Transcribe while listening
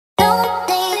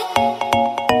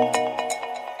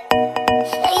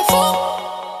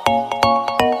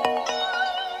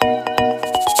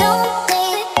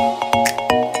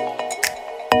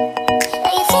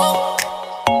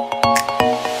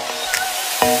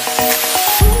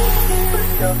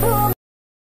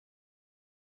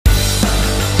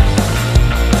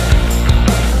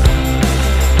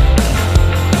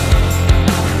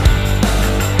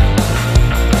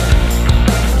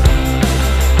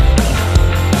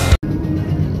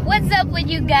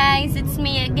You guys, it's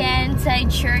me again,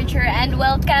 Dzai Gerger, and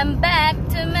welcome back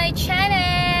to my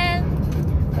channel.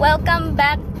 Welcome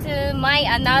back to my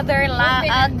another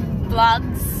Laag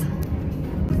vlogs.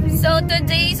 So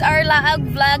today's our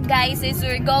Laag vlog, guys, is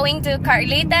we're going to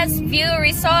CARLITAS View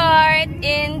Resort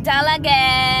in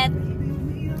Dalaguete.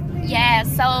 Yeah,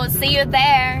 so see you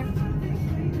there.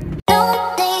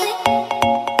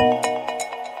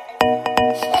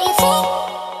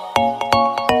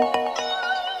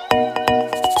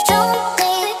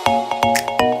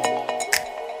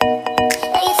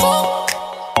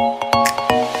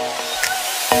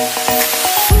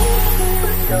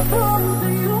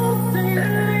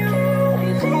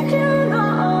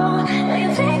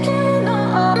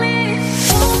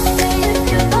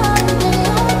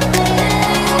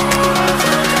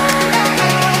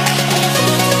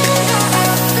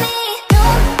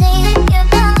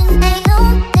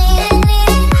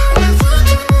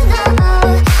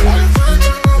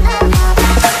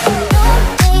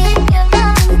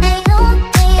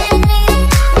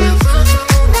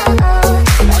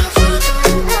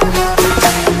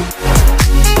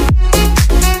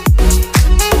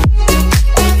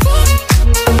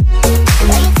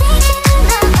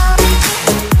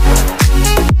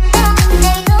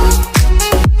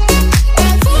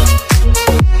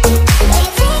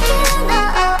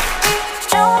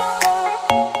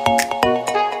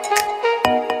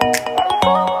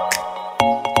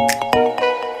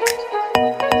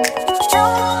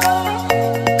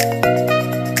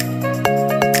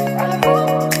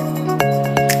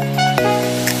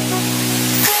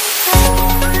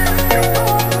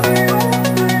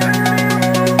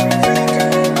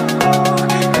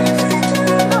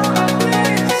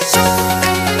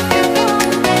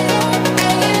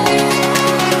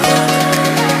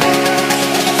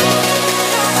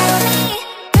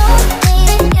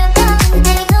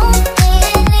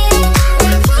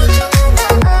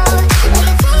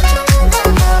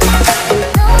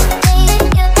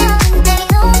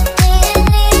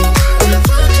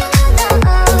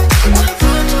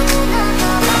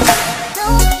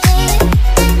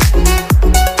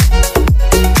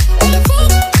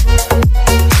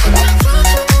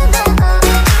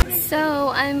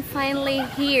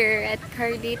 Here at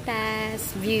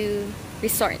CARLITAS View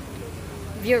Resort.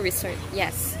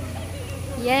 Yes.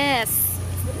 Yes.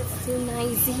 It's so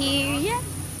nice here. Yeah.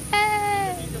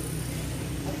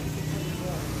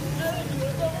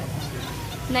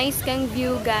 Nice kang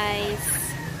view, guys.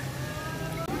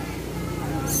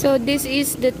 So this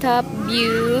is the top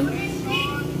view.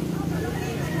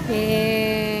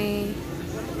 Hey.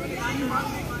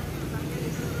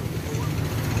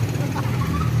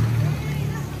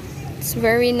 It's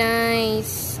very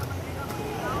nice.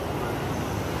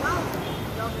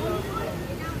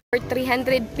 For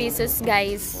 300 pesos,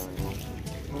 guys.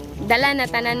 Dala na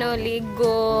tanano,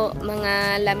 ligo,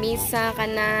 mga lamisa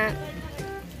kana,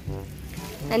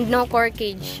 and no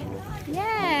corkage.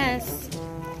 Yes.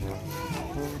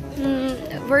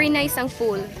 Very nice ang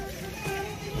pool.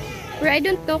 Pero I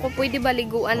don't know kung pwede ba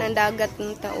liguan ang dagat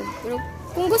ng tao. Pero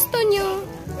kung gusto nyo,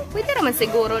 pwede naman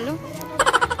siguro, no?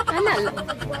 Anal.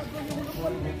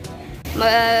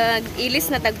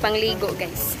 Mag-ilis na tagpangligo,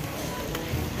 guys.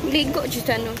 Ligo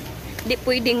dyan, no? Di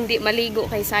pwedeng di maligo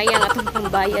kay sayang atong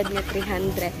pambayad nga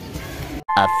 300.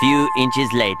 A few inches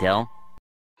later.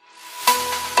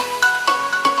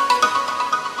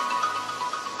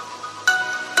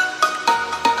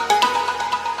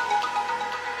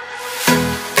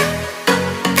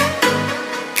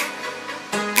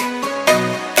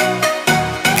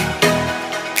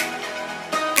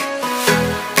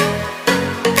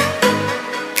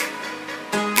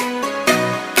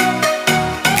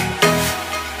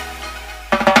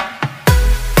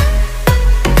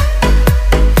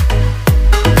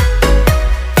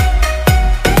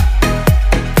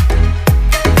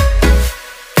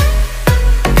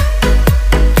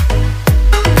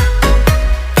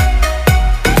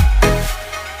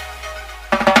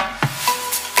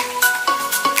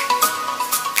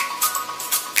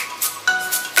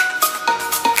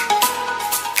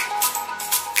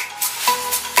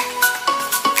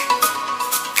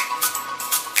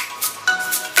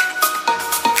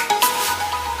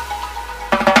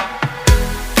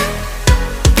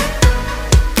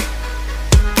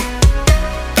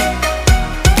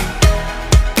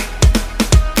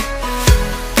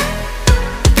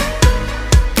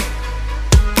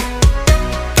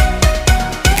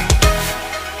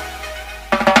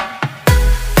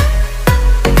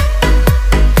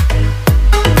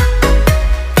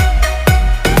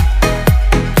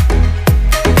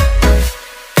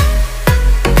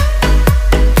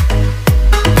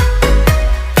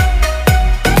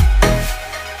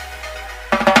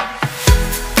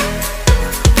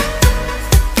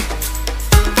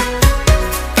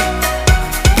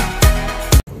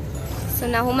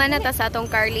 Human na ta sa atong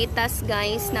Carlitas,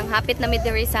 guys. Nang hapit na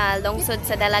midiri sa lungsod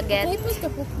sa Dalaguete.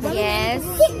 Yes.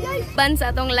 Pan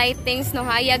sa atong lightings, no,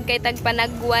 hayag kay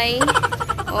tagpanagway.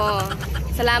 Oh,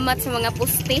 salamat sa mga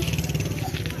pusti.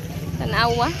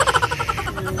 Tanawa.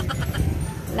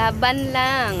 Laban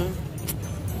lang.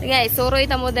 Guys, suroy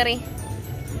ta mo diri.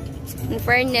 In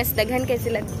fairness, daghan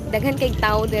kay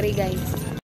tao diri, guys.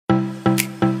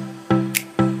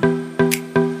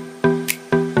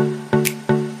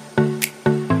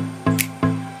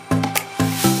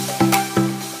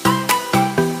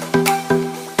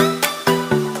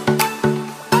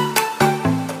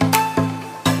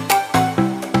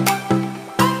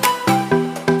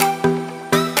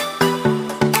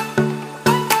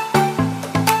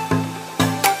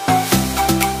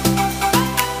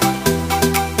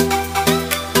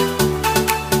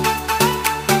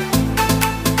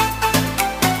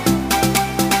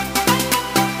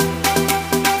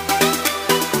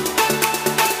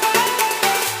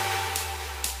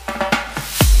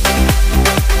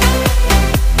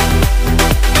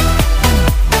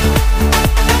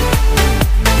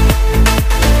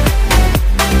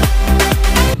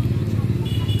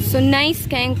 So nice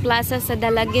kayang plaza sa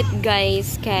Dalaguete,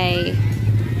 guys, kay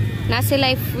na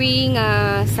sila free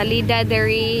nga salida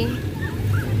diri.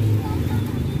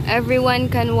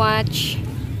 Everyone can watch.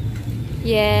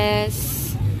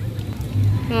 Yes.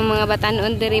 Mga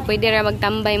batanon diri pwede ra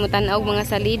magtambay mo tan-og mga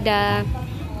salida.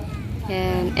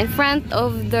 Yan, in front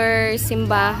of their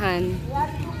simbahan.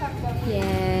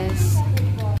 Yes.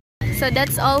 So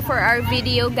that's all for our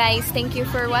video, guys. Thank you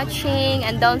for watching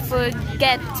and don't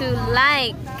forget to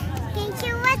like. Thank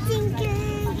you for watching.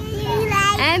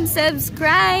 Like And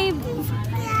subscribe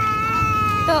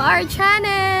to our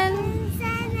channel.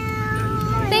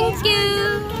 Thank you.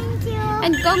 Thank you.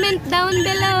 And comment down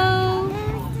below.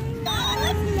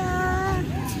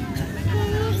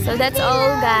 So that's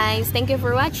all, guys. Thank you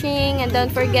for watching. And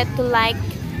don't forget to like,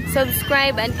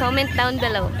 subscribe, and comment down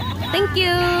below. Thank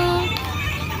you.